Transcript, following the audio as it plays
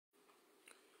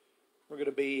We're going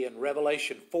to be in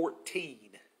Revelation 14.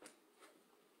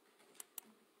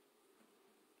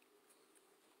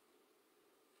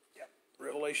 Yep,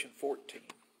 Revelation 14.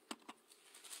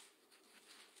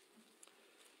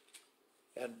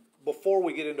 And before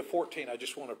we get into 14, I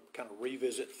just want to kind of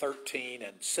revisit 13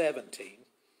 and 17.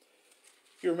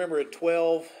 If you remember at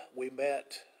 12, we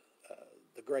met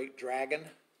the great dragon.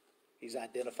 He's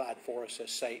identified for us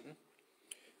as Satan.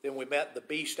 Then we met the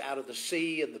beast out of the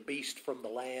sea and the beast from the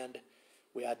land.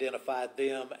 We identified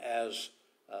them as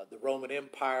the Roman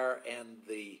Empire, and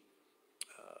the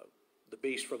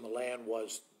beast from the land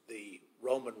was the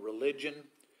Roman religion.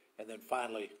 And then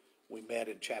finally, we met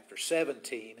in chapter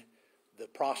 17 the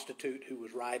prostitute who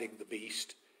was riding the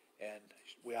beast, and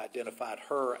we identified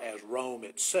her as Rome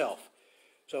itself.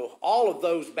 So all of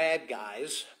those bad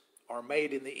guys are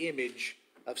made in the image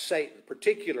of Satan,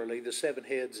 particularly the 7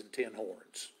 heads and 10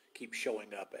 horns. Keep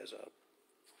showing up as a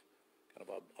kind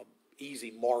of a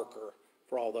easy marker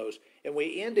for all those. And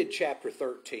we ended chapter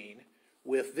 13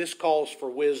 with this calls for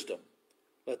wisdom.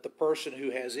 Let the person who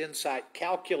has insight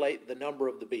calculate the number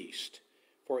of the beast,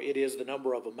 for it is the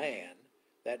number of a man.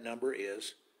 That number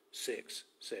is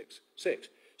 666.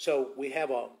 So we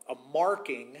have a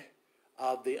marking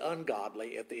of the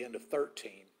ungodly at the end of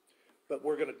 13. But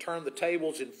we're going to turn the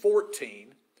tables in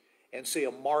 14 and see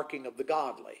a marking of the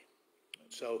godly.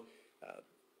 So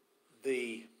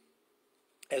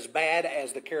as bad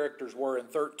as the characters were in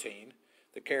 13,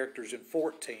 the characters in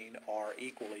 14 are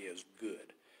equally as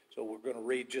good. So we're going to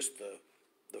read just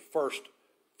the first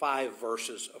 5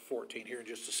 verses of 14 here in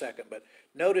just a second. But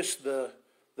notice the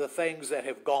things that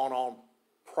have gone on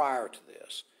prior to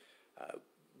this.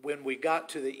 When we got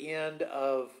to the end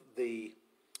of the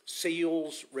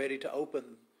seals ready to open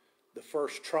the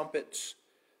first trumpets,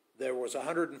 there was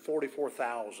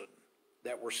 144,000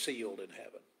 that were sealed in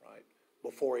heaven, right?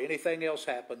 Before anything else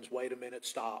happens, wait a minute,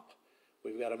 stop.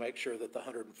 We've got to make sure that the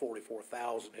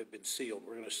 144,000 have been sealed.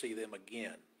 We're going to see them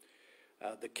again.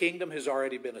 The kingdom has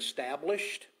already been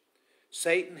established.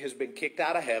 Satan has been kicked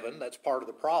out of heaven. That's part of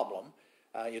the problem.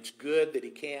 It's good that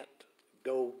he can't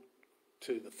go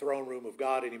to the throne room of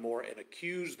God anymore and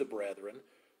accuse the brethren,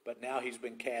 but now he's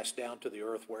been cast down to the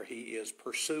earth where he is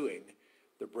pursuing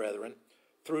the brethren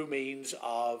through means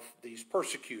of these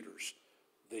persecutors.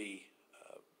 The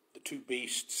 2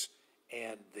 beasts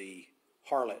and the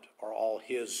harlot are all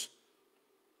his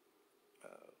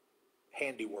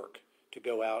handiwork to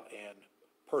go out and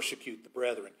persecute the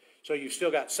brethren. So you've still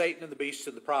got Satan and the beast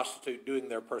and the prostitute doing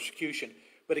their persecution.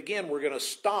 But again, we're going to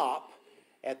stop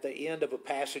at the end of a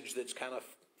passage that's kind of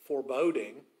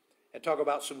foreboding and talk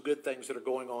about some good things that are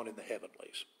going on in the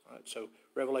heavenlies. All right, so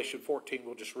Revelation 14,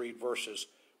 we'll just read verses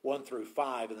 1 through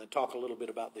 5 and then talk a little bit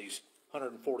about these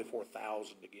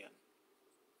 144,000 again.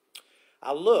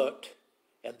 I looked,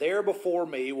 and there before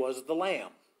me was the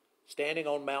Lamb, standing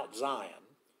on Mount Zion,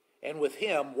 and with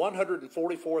him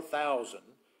 144,000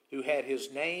 who had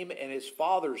his name and his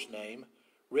Father's name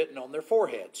written on their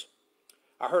foreheads.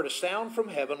 I heard a sound from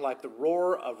heaven like the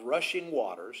roar of rushing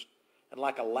waters and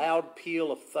like a loud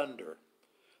peal of thunder.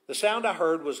 The sound I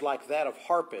heard was like that of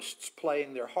harpists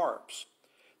playing their harps.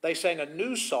 They sang a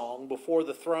new song before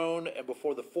the throne and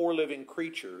before the 4 living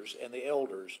creatures and the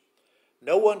elders.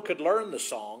 No one could learn the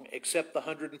song except the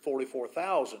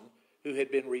 144,000 who had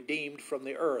been redeemed from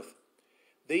the earth.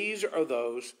 These are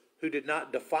those who did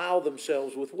not defile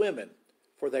themselves with women,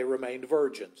 for they remained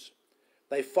virgins.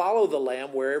 They follow the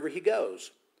Lamb wherever he goes.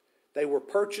 They were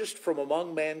purchased from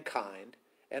among mankind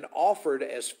and offered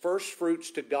as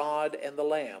firstfruits to God and the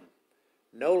Lamb.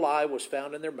 No lie was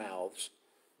found in their mouths.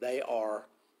 They are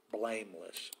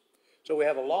blameless. So we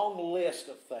have a long list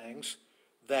of things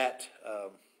that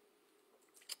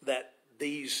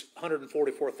these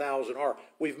 144,000 are.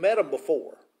 We've met them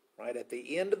before, right? At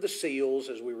the end of the seals,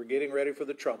 as we were getting ready for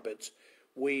the trumpets,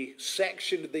 we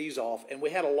sectioned these off, and we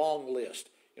had a long list.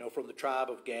 You know, from the tribe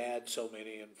of Gad, so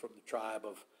many, and from the tribe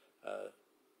of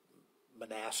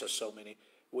Manasseh, so many.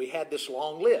 We had this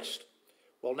long list.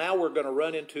 Well, now we're going to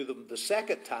run into them the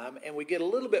second time, and we get a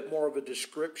little bit more of a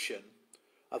description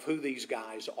of who these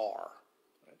guys are.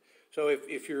 So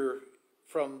if you're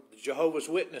from the Jehovah's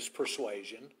Witness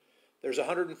persuasion, there's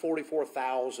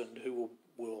 144,000 who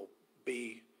will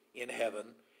be in heaven,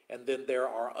 and then there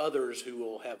are others who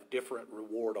will have different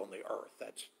reward on the earth.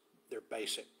 That's their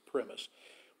basic premise.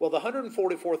 Well, the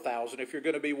 144,000, if you're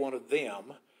going to be one of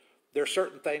them, there are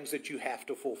certain things that you have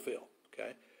to fulfill.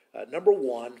 Okay, number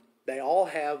one, they all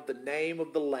have the name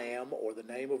of the Lamb or the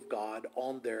name of God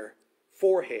on their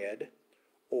forehead,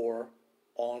 or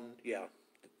on,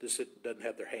 this doesn't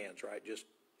have their hands, right? Just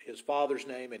his Father's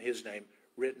name and his name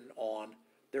written on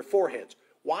their foreheads.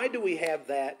 Why do we have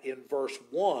that in verse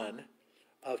 1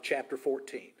 of chapter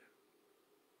 14?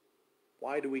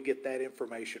 Why do we get that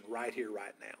information right here,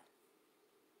 right now?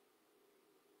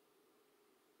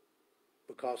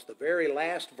 Because the very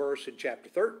last verse in chapter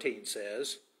 13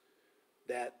 says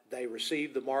that they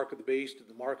received the mark of the beast, and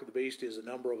the mark of the beast is the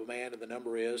number of a man, and the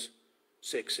number is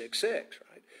 666,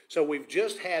 right? So we've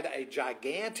just had a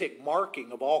gigantic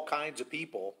marking of all kinds of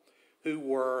people who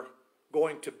were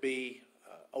going to be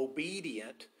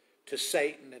obedient to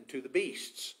Satan and to the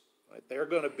beasts. Right? They're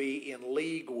going to be in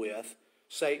league with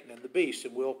Satan and the beast,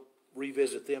 and we'll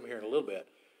revisit them here in a little bit.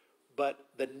 But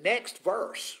the next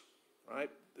verse, right,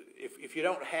 if you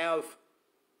don't have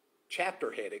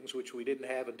chapter headings, which we didn't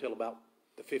have until about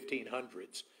the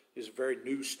 1500s, is very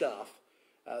new stuff,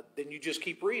 then you just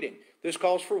keep reading. This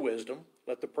calls for wisdom.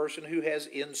 Let the person who has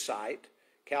insight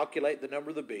calculate the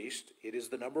number of the beast. It is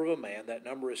the number of a man. That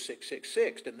number is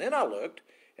 666. And then I looked,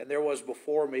 and there was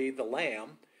before me the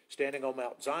Lamb standing on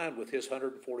Mount Zion with his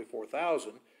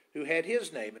 144,000, who had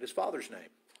his name and his father's name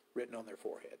written on their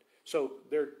forehead. So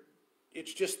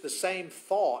it's just the same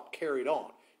thought carried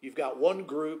on. You've got one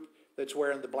group that's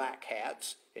wearing the black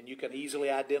hats, and you can easily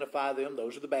identify them.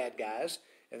 Those are the bad guys.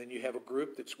 And then you have a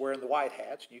group that's wearing the white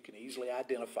hats, and you can easily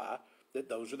identify that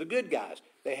those are the good guys.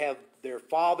 They have their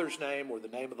father's name or the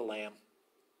name of the Lamb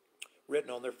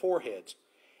written on their foreheads.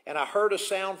 And I heard a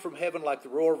sound from heaven like the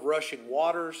roar of rushing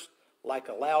waters, like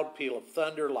a loud peal of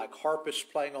thunder, like harpists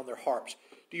playing on their harps.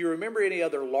 Do you remember any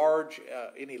other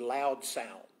any loud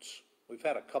sounds? We've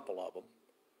had a couple of them.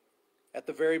 At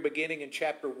the very beginning in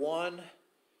chapter 1,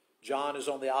 John is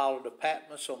on the island of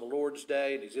Patmos on the Lord's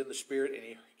day, and he's in the Spirit, and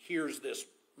he hears this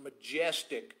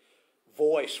majestic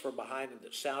voice from behind him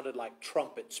that sounded like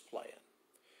trumpets playing.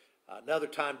 Another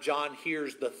time, John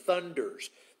hears the thunders.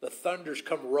 The thunders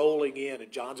come rolling in,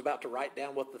 and John's about to write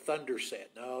down what the thunder said.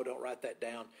 No, don't write that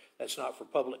down. That's not for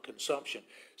public consumption.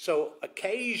 So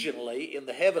occasionally in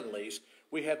the heavenlies,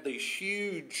 we have these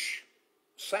huge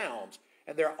sounds,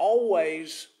 and they're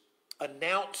always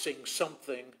announcing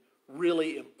something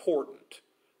really important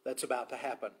that's about to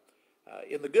happen.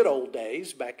 In the good old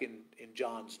days, back in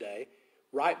John's day,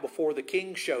 right before the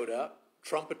king showed up,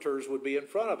 trumpeters would be in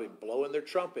front of him, blowing their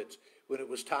trumpets. When it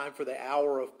was time for the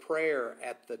hour of prayer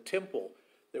at the temple,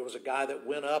 there was a guy that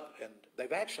went up, and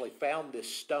they've actually found this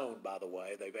stone, by the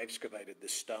way. They've excavated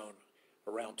this stone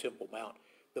around Temple Mount.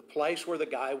 The place where the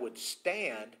guy would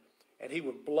stand, and he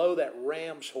would blow that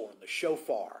ram's horn, the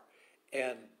shofar,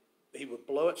 and he would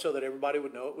blow it so that everybody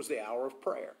would know it was the hour of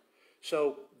prayer.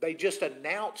 So they just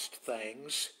announced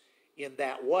things in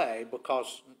that way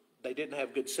because they didn't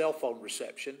have good cell phone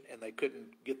reception and they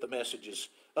couldn't get the messages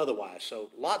otherwise. So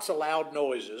lots of loud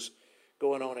noises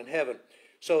going on in heaven.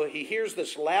 So he hears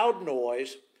this loud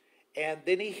noise, and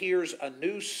then he hears a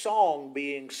new song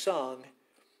being sung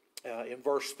in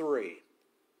verse 3.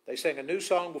 They sang a new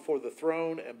song before the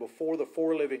throne and before the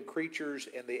four living creatures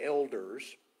and the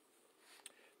elders.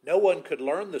 No one could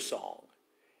learn the song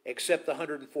except the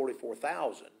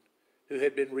 144,000 who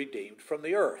had been redeemed from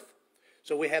the earth.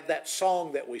 So we have that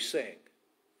song that we sing,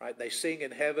 right? They sing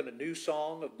in heaven a new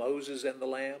song of Moses and the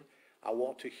Lamb. I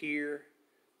want to hear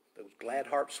those glad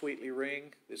harps sweetly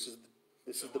ring. This is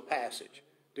the passage.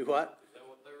 Do what? Is that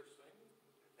what they were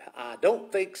singing? I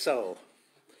don't think so.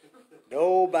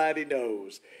 Nobody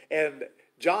knows. And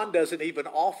John doesn't even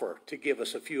offer to give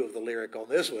us a few of the lyric on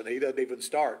this one. He doesn't even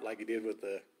start like he did with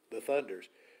the thunders.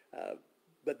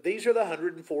 But these are the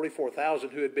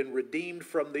 144,000 who had been redeemed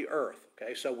from the earth.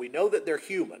 Okay, so we know that they're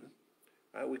human.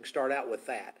 Right? We can start out with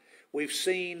that. We've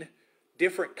seen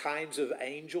different kinds of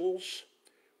angels.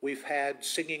 We've had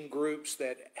singing groups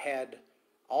that had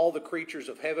all the creatures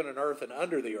of heaven and earth and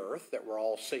under the earth that were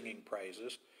all singing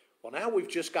praises. Well, now we've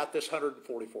just got this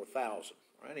 144,000.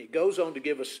 Right? He goes on to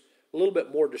give us a little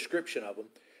bit more description of them.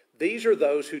 These are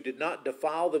those who did not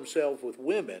defile themselves with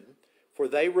women, for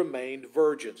they remained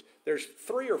virgins. There's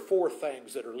 3 or 4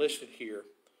 things that are listed here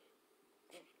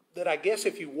that I guess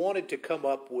if you wanted to come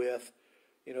up with,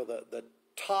 the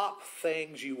top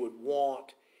things you would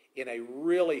want in a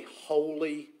really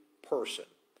holy person,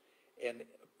 and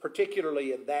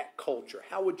particularly in that culture,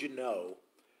 how would you know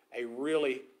a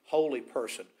really holy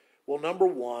person? Well, number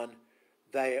one,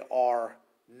 they are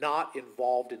not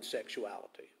involved in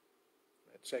sexuality.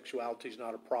 Sexuality is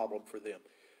not a problem for them.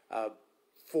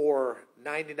 For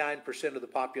 99% of the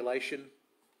population,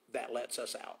 that lets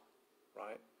us out,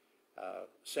 right?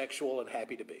 Sexual and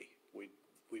happy to be.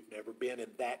 We've never been in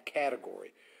that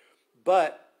category.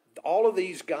 But all of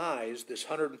these guys, this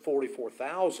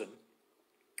 144,000,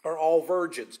 are all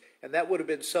virgins. And that would have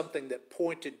been something that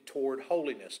pointed toward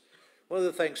holiness. One of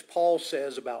the things Paul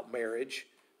says about marriage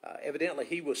Evidently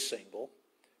he was single,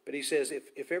 but he says,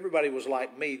 if everybody was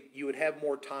like me, you would have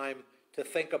more time to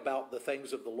think about the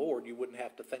things of the Lord. You wouldn't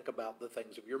have to think about the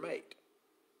things of your mate.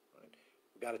 Right?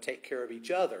 We've got to take care of each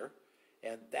other,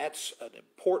 and that's an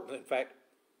important, in fact,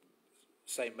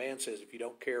 same man says, if you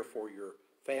don't care for your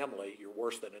family, you're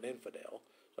worse than an infidel.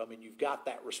 So, I mean, you've got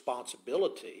that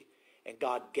responsibility, and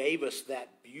God gave us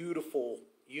that beautiful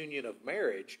union of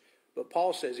marriage. But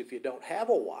Paul says if you don't have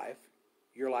a wife,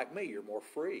 you're like me. You're more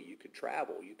free. You can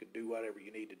travel. You can do whatever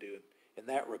you need to do in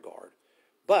that regard.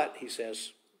 But he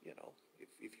says,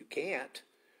 if you can't,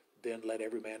 then let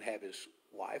every man have his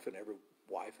wife and every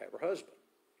wife have her husband.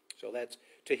 So that's,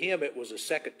 to him, it was a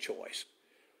second choice.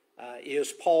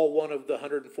 Is Paul one of the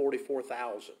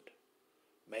 144,000?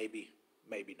 Maybe,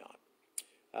 maybe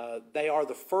not. They are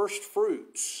the first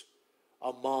fruits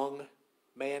among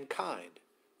mankind,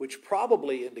 which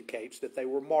probably indicates that they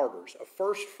were martyrs. A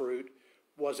first fruit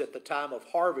was at the time of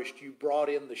harvest, you brought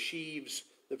in the sheaves,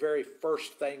 the very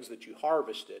first things that you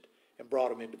harvested, and brought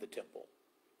them into the temple.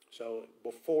 So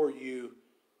before you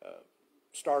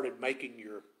started making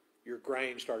your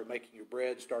grain, started making your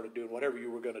bread, started doing whatever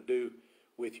you were going to do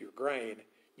with your grain,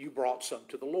 you brought some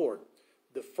to the Lord.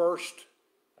 The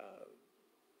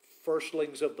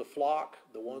firstlings of the flock,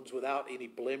 the ones without any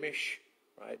blemish,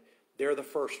 right? They're the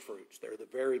first fruits. They're the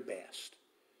very best.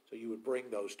 So you would bring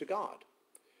those to God.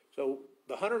 So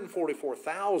the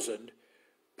 144,000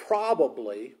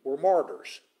 probably were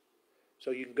martyrs.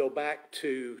 So you can go back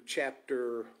to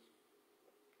chapter,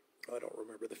 I don't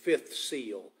remember, the 5th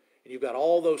seal, and you've got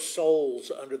all those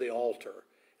souls under the altar.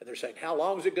 And they're saying, how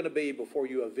long is it going to be before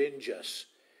you avenge us?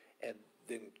 And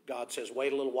then God says,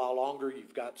 wait a little while longer.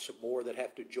 You've got some more that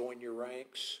have to join your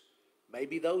ranks.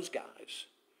 Maybe those guys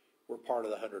were part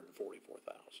of the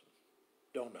 144,000.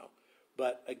 Don't know.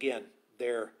 But again,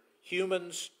 they're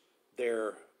humans.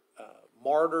 They're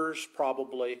martyrs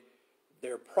probably.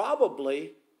 They're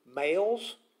probably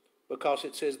males because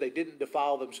it says they didn't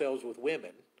defile themselves with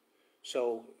women.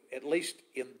 So at least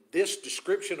in this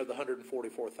description of the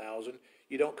 144,000,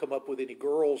 you don't come up with any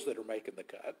girls that are making the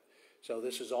cut. So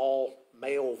this is all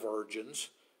male virgins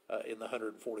in the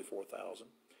 144,000.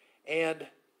 And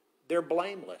they're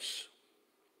blameless.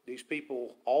 These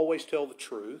people always tell the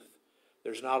truth.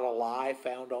 There's not a lie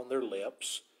found on their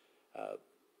lips.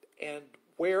 And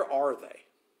where are they?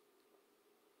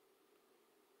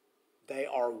 They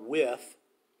are with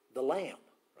the Lamb.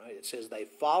 Right? It says they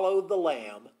followed the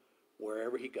Lamb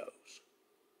wherever he goes.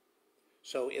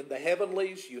 So in the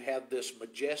heavenlies, you have this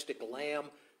majestic Lamb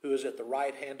who is at the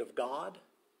right hand of God.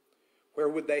 Where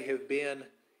would they have been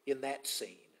in that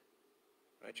scene?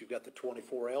 Right? You've got the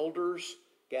 24 elders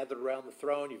gathered around the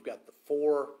throne. You've got the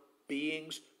 4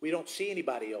 beings. We don't see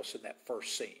anybody else in that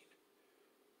first scene.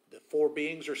 The 4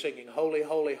 beings are singing, holy,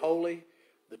 holy, holy.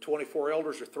 The 24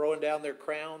 elders are throwing down their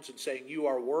crowns and saying, you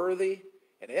are worthy.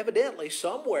 And evidently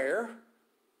somewhere,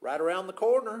 right around the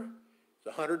corner, is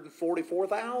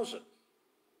 144,000.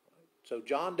 So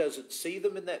John doesn't see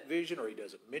them in that vision, or he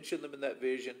doesn't mention them in that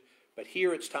vision. But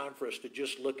here it's time for us to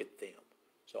just look at them.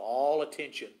 So all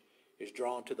attention is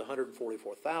drawn to the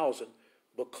 144,000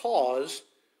 because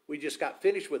we just got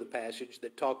finished with a passage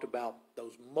that talked about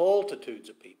those multitudes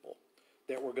of people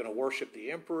that were going to worship the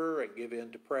emperor and give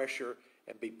in to pressure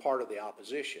and be part of the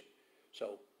opposition.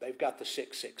 So they've got the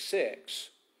 666.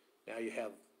 Now you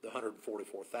have the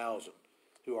 144,000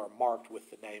 who are marked with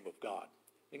the name of God.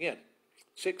 Again,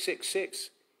 666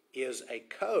 is a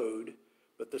code,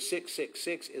 but the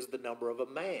 666 is the number of a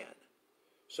man.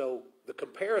 So the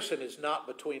comparison is not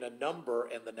between a number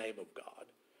and the name of God.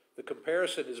 The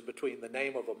comparison is between the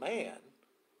name of a man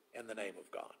and the name of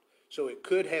God. So it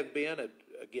could have been,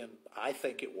 again, I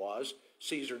think it was,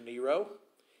 Caesar Nero.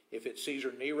 If it's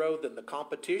Caesar Nero, then the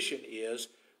competition is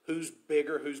who's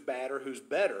bigger, who's badder, who's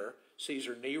better,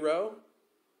 Caesar Nero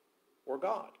or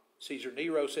God. Caesar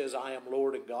Nero says, I am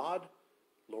Lord and God.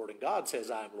 Lord and God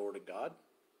says, I am Lord and God.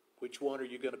 Which one are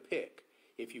you going to pick?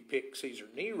 If you pick Caesar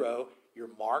Nero,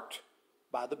 you're marked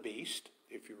by the beast.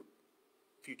 If you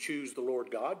choose the Lord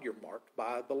God, you're marked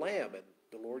by the Lamb and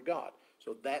the Lord God.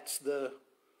 So that's the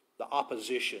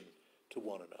opposition to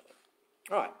one another.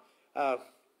 All right.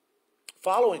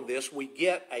 Following this, we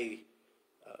get a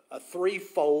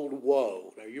threefold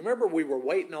woe. Now, you remember we were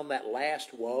waiting on that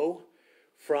last woe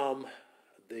from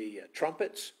the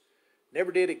trumpets.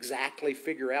 Never did exactly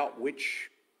figure out which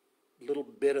little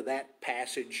bit of that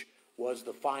passage was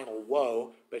the final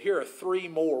woe. But here are 3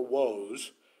 more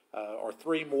woes, or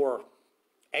 3 more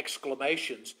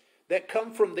exclamations that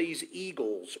come from these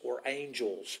eagles or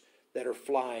angels that are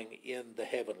flying in the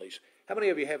heavenlies. How many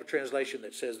of you have a translation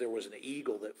that says there was an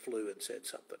eagle that flew and said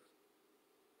something?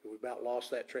 We about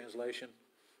lost that translation?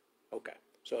 Okay,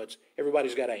 so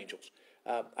everybody's got angels.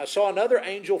 I saw another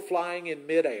angel flying in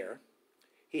midair.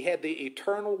 He had the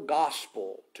eternal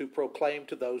gospel to proclaim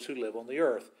to those who live on the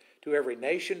earth, to every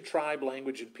nation, tribe,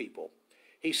 language, and people.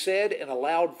 He said in a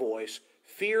loud voice,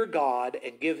 "Fear God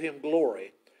and give him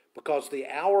glory, because the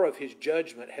hour of his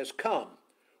judgment has come.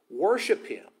 Worship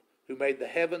him who made the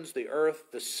heavens, the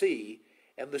earth, the sea,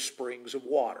 and the springs of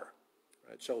water."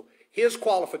 Right, so his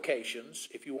qualifications,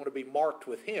 if you want to be marked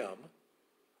with him,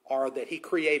 are that he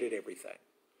created everything.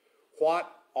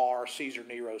 What are Caesar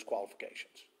Nero's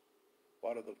qualifications?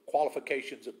 What are the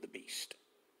qualifications of the beast?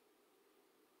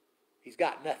 He's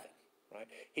got nothing, right?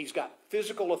 He's got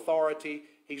physical authority.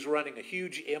 He's running a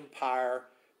huge empire.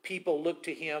 People look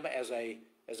to him as a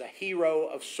hero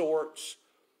of sorts.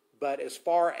 But as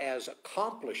far as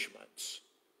accomplishments,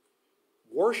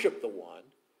 worship the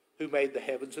one who made the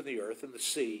heavens and the earth and the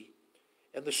sea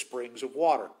and the springs of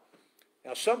water.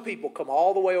 Now, some people come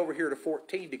all the way over here to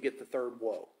 14 to get the third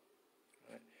woe.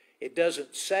 Right? It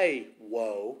doesn't say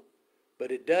woe,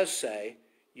 but it does say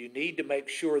you need to make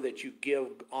sure that you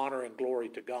give honor and glory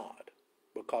to God,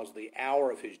 because the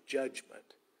hour of his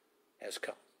judgment has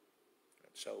come.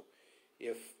 And so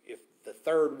if the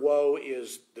third woe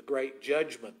is the great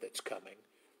judgment that's coming,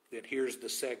 then here's the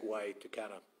segue to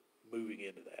kind of moving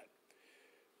into that.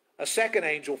 A second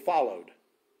angel followed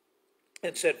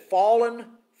and said,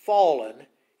 "Fallen, fallen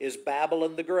is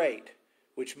Babylon the Great,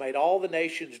 which made all the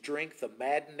nations drink the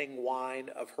maddening wine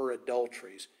of her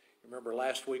adulteries." Remember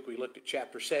last week we looked at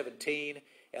chapter 17,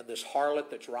 and this harlot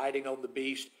that's riding on the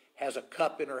beast has a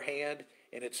cup in her hand,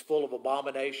 and it's full of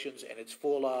abominations, and it's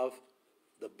full of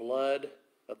the blood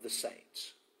of the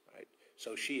saints. Right?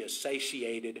 So she is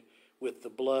satiated with the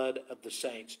blood of the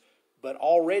saints. But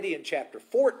already in chapter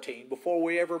 14, before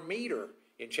we ever meet her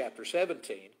in chapter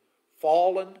 17,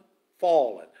 fallen,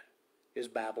 fallen is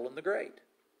Babylon the Great.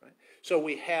 Right? So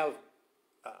we have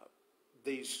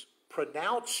these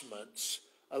pronouncements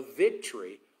of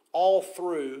victory all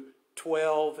through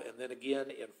 12, and then again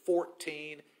in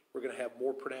 14. We're going to have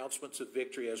more pronouncements of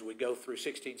victory as we go through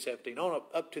 16, 17, on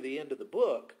up to the end of the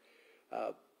book.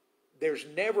 There's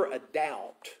never a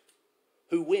doubt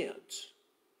who wins.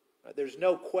 There's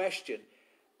no question.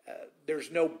 There's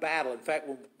no battle. In fact,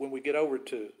 when we get over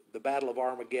to the Battle of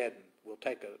Armageddon, we'll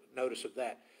take a notice of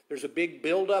that. There's a big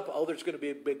buildup. Oh, there's going to be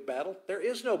a big battle. There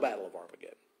is no Battle of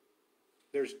Armageddon.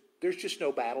 There's just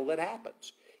no battle that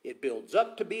happens. It builds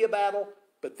up to be a battle,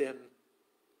 but then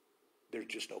there's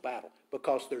just no battle,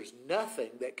 because there's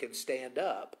nothing that can stand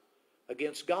up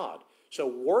against God. So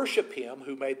worship him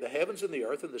who made the heavens and the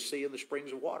earth and the sea and the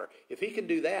springs of water. If he can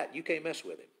do that, you can't mess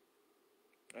with him.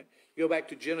 Right? You go back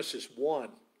to Genesis 1.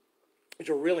 It's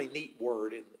a really neat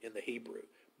word in the Hebrew,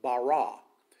 bara.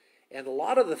 And a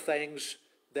lot of the things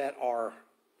that are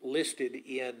listed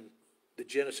in the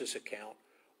Genesis account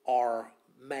are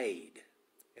made.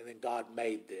 And then God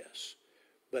made this.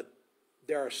 But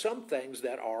there are some things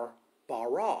that are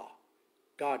bara.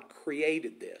 God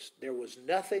created this. There was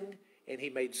nothing, and he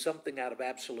made something out of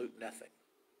absolute nothing.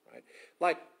 Right?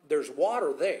 Like there's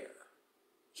water there.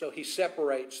 So he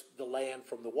separates the land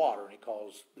from the water, and he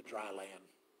calls the dry land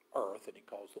earth, and he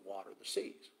calls the water the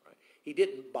seas. Right? He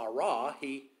didn't bara,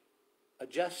 he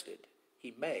adjusted,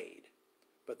 he made.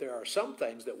 But there are some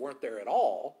things that weren't there at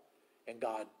all, and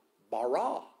God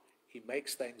bara. He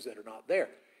makes things that are not there.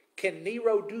 Can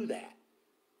Nero do that?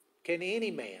 Can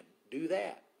any man do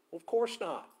that? Well, of course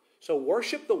not. So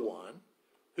worship the one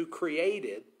who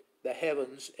created the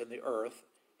heavens and the earth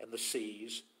and the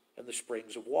seas and the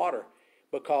springs of water.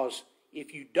 Because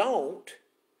if you don't,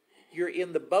 you're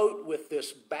in the boat with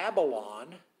this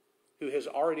Babylon who has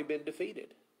already been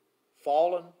defeated.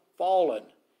 Fallen, fallen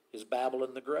is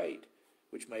Babylon the Great,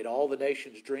 which made all the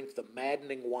nations drink the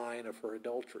maddening wine of her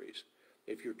adulteries.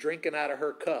 If you're drinking out of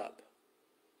her cup,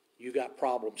 you got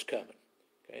problems coming.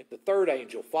 Okay? The third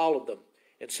angel followed them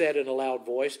and said in a loud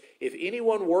voice, "If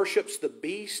anyone worships the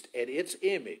beast and its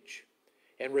image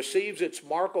and receives its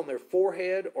mark on their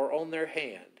forehead or on their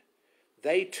hand,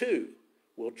 they too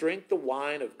will drink the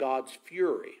wine of God's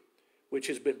fury, which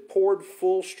has been poured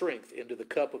full strength into the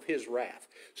cup of his wrath."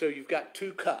 So you've got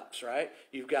two cups, right?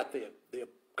 You've got the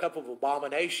cup of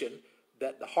abomination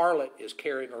that the harlot is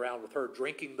carrying around with her,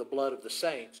 drinking the blood of the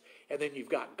saints. And then you've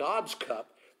got God's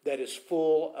cup that is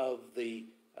full of the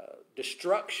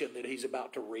destruction that he's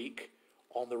about to wreak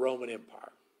on the Roman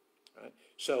Empire. Right?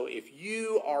 So if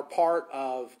you are part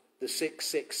of the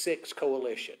 666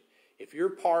 coalition, if you're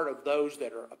part of those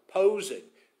that are opposing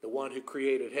the one who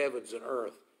created heavens and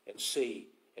earth and sea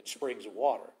and springs of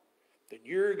water, then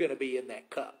you're going to be in that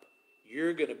cup.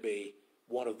 You're going to be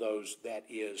one of those that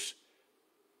is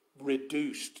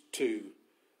reduced to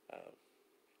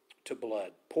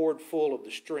blood, poured full of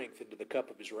the strength into the cup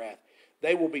of his wrath.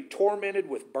 They will be tormented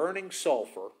with burning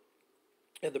sulfur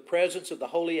in the presence of the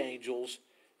holy angels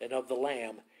and of the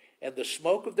Lamb, and the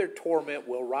smoke of their torment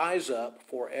will rise up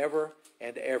forever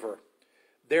and ever.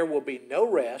 There will be no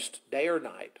rest, day or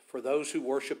night, for those who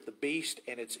worship the beast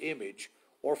and its image,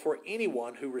 or for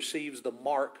anyone who receives the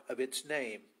mark of its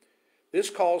name. This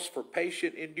calls for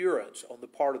patient endurance on the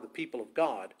part of the people of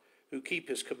God who keep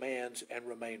his commands and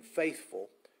remain faithful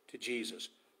to Jesus.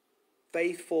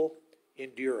 Faithful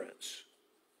endurance.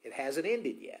 It hasn't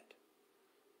ended yet.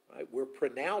 Right? We're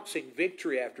pronouncing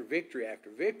victory after victory after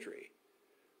victory.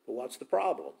 But what's the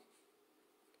problem?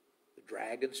 The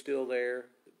dragon's still there.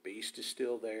 The beast is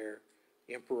still there.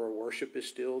 Emperor worship is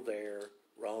still there.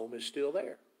 Rome is still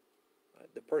there.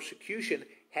 Right? The persecution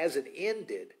hasn't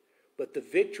ended, but the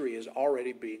victory is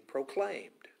already being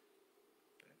proclaimed.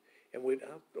 And I don't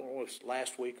know if it was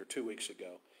last week or 2 weeks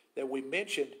ago, that we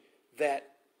mentioned that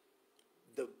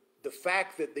the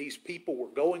fact that these people were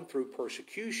going through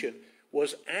persecution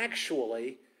was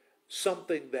actually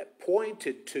something that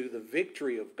pointed to the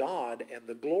victory of God and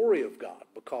the glory of God,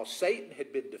 because Satan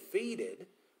had been defeated.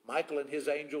 Michael and his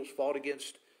angels fought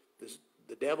against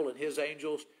the devil and his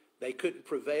angels. They couldn't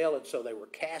prevail, and so they were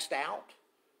cast out.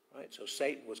 Right? So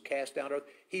Satan was cast down to earth.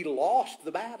 He lost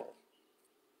the battle.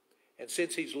 And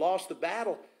since he's lost the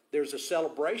battle, there's a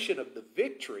celebration of the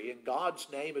victory, and God's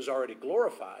name is already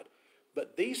glorified.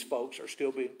 But these folks are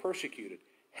still being persecuted.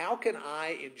 How can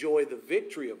I enjoy the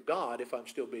victory of God if I'm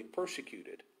still being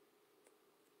persecuted?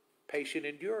 Patient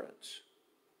endurance.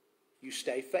 You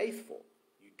stay faithful.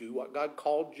 You do what God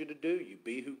called you to do. You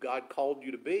be who God called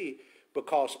you to be,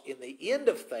 because in the end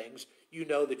of things, you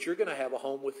know that you're going to have a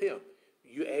home with him.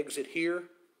 You exit here,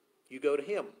 you go to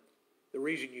him. The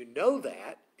reason you know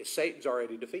that is Satan's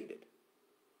already defeated.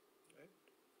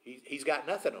 He's got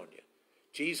nothing on you.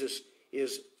 Jesus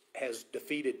has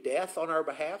defeated death on our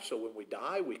behalf, so when we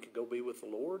die, we can go be with the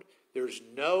Lord. There's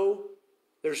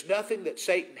nothing that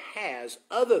Satan has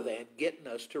other than getting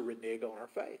us to renege on our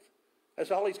faith. That's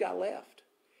all he's got left.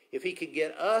 If he can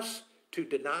get us to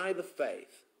deny the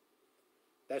faith,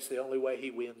 that's the only way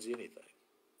he wins anything.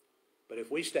 But if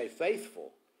we stay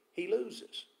faithful, he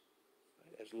loses.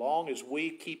 As long as we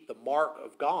keep the mark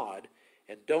of God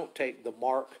and don't take the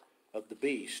mark of the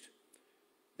beast,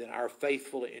 then our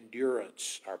faithful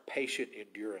endurance, our patient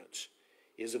endurance,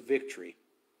 is a victory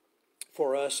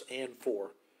for us and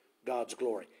for God's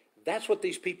glory. That's what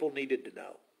these people needed to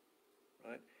know.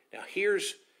 Right? Now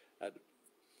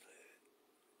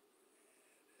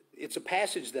it's a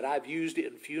passage that I've used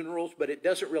in funerals, but it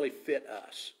doesn't really fit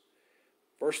us.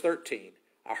 Verse 13,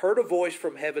 I heard a voice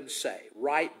from heaven say,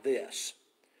 write this,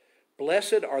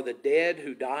 blessed are the dead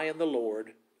who die in the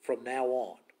Lord from now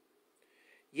on.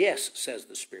 Yes, says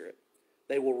the Spirit,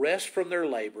 they will rest from their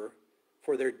labor,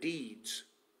 for their deeds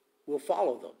will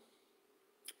follow them.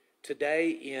 Today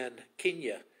in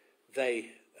Kenya,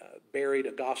 they buried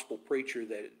a gospel preacher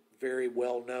that is very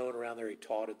well known around there. He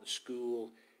taught in the school,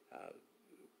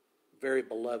 very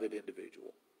beloved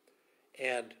individual.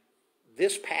 And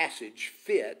this passage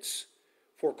fits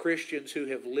for Christians who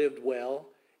have lived well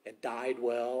and died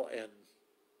well, and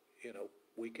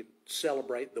we can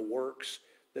celebrate the works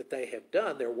that they have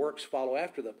done. Their works follow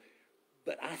after them.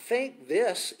 But I think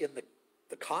this, in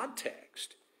the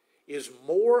context, is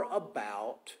more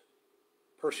about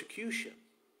persecution.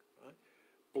 Right?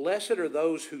 Blessed are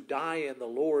those who die in the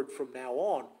Lord from now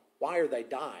on. Why are they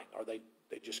dying? Are they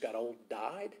just got old and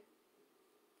died?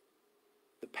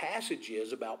 The passage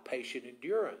is about patient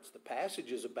endurance. The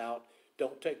passage is about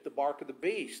don't take the mark of the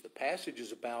beast. The passage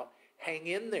is about hang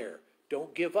in there.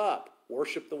 Don't give up.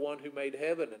 Worship the one who made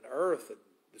heaven and earth and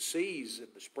the seas and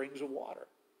the springs of water.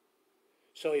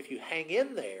 So if you hang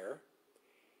in there,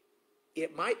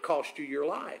 it might cost you your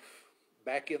life.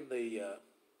 Back in the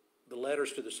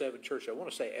letters to the seven churches, I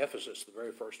want to say Ephesus, the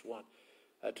very first one.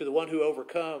 To the one who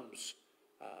overcomes,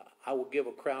 I will give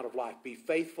a crown of life. Be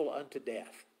faithful unto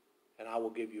death, and I will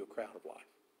give you a crown of life.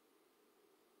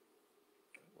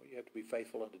 Well, you have to be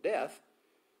faithful unto death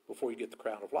before you get the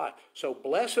crown of life. So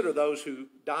blessed are those who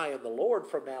die in the Lord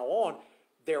from now on.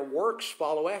 Their works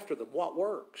follow after them. What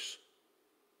works?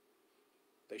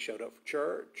 They showed up for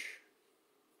church,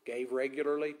 gave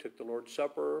regularly, took the Lord's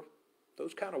Supper.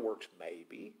 Those kind of works,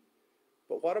 maybe.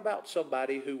 But what about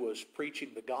somebody who was preaching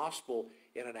the gospel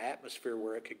in an atmosphere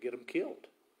where it could get them killed?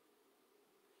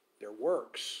 Their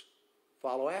works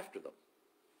follow after them.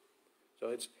 So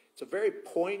it's a very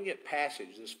poignant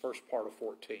passage, this first part of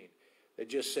 14, that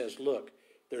just says, look,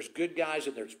 There's good guys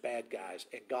and there's bad guys,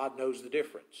 and God knows the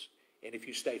difference. And if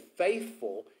you stay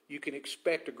faithful, you can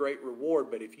expect a great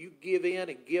reward. But if you give in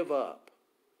and give up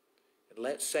and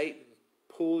let Satan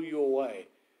pull you away,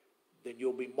 then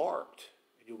you'll be marked.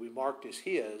 And you'll be marked as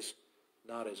his,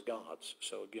 not as God's.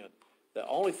 So again, the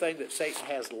only thing that Satan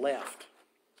has left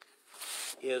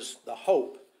is the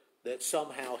hope that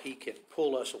somehow he can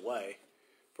pull us away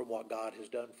from what God has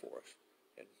done for us.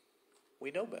 And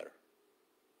we know better.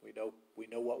 We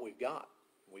know what we've got.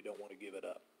 We don't want to give it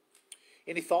up.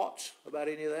 Any thoughts about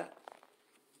any of that?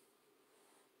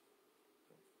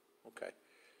 Okay.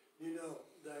 You know,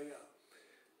 they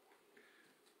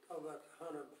talk about the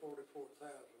 144,000.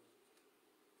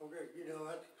 Okay, you know,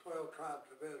 that's 12 tribes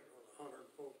of Israel,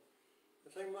 140.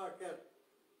 It seems like that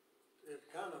it's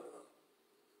kind of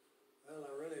well,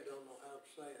 I really don't know how to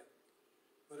say it.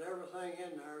 But everything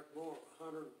in there is more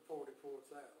than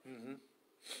 144,000 in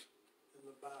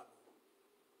the Bible.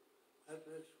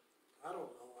 I don't know.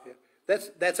 Yeah.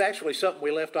 That's actually something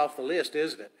we left off the list,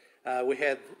 isn't it? We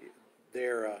had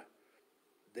their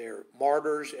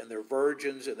martyrs and their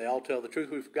virgins, and they all tell the truth.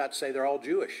 We forgot to say they're all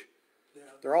Jewish. Yeah.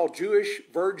 They're all Jewish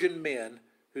virgin men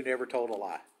who never told a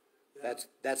lie. Yeah.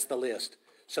 That's the list.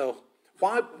 So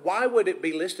why would it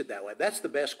be listed that way? That's the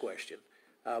best question.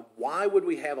 Why would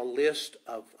we have a list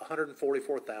of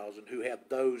 144,000 who have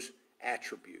those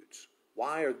attributes?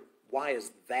 Why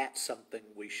is that something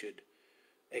we should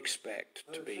expect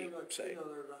to be saved? You know,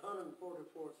 there's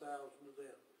 144,000 of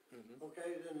them. Mm-hmm.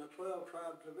 Okay, then the 12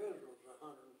 tribes of Israel is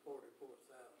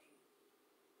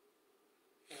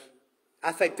 144,000.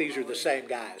 I think these are the same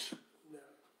guys. No.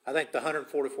 I think the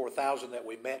 144,000 that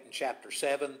we met in chapter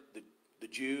 7, the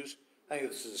Jews, I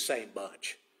think this is the same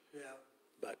bunch. Yeah.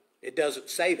 But it doesn't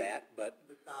say that, but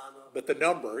the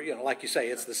number, you know, like you say,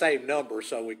 it's the same number,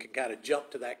 so we can kind of jump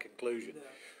to that conclusion. Yeah.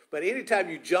 But anytime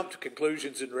you jump to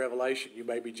conclusions in Revelation, you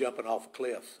may be jumping off a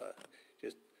cliff.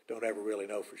 Just don't ever really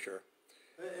know for sure.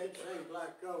 It seems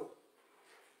like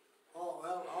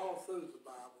all through the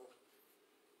Bible,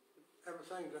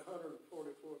 everything's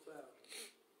 144,000.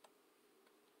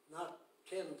 Not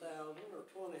 10,000 or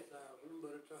 20,000,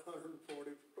 but it's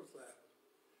 144,000.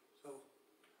 So,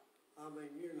 I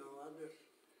mean, you know,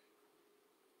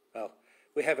 Well,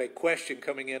 we have a question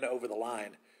coming in over the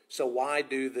line. So why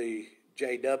do the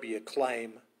JW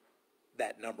claim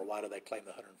that number? Why do they claim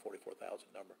the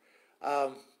 144,000 number?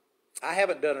 I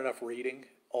haven't done enough reading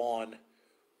on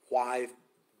why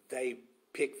they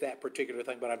pick that particular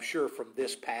thing, but I'm sure from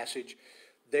this passage,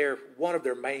 one of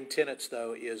their main tenets,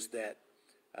 though, is that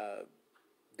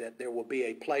that there will be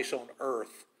a place on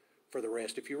earth for the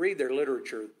rest. If you read their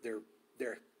literature,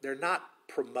 they're not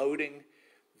promoting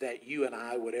that you and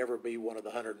I would ever be one of the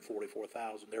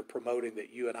 144,000. They're promoting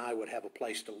that you and I would have a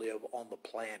place to live on the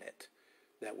planet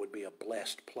that would be a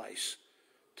blessed place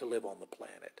to live on the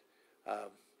planet.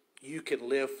 You can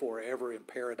live forever in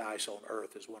paradise on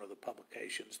earth is one of the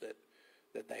publications that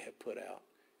they have put out.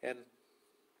 And,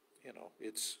 you know,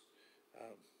 it's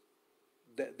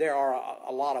there are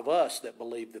a lot of us that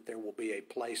believe that there will be a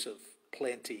place of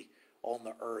plenty on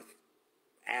the earth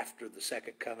after the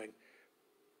second coming.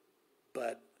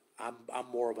 But I'm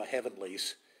more of a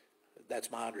heavenlies.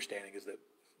 That's my understanding, is that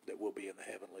we'll be in the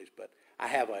heavenlies. But I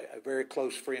have a very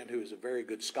close friend who is a very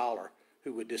good scholar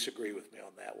who would disagree with me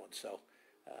on that one. So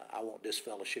I won't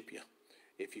disfellowship you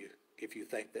if you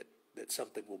think that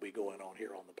something will be going on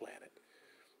here on the planet.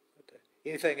 But,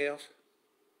 anything else?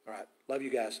 All right. Love you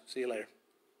guys. See you later.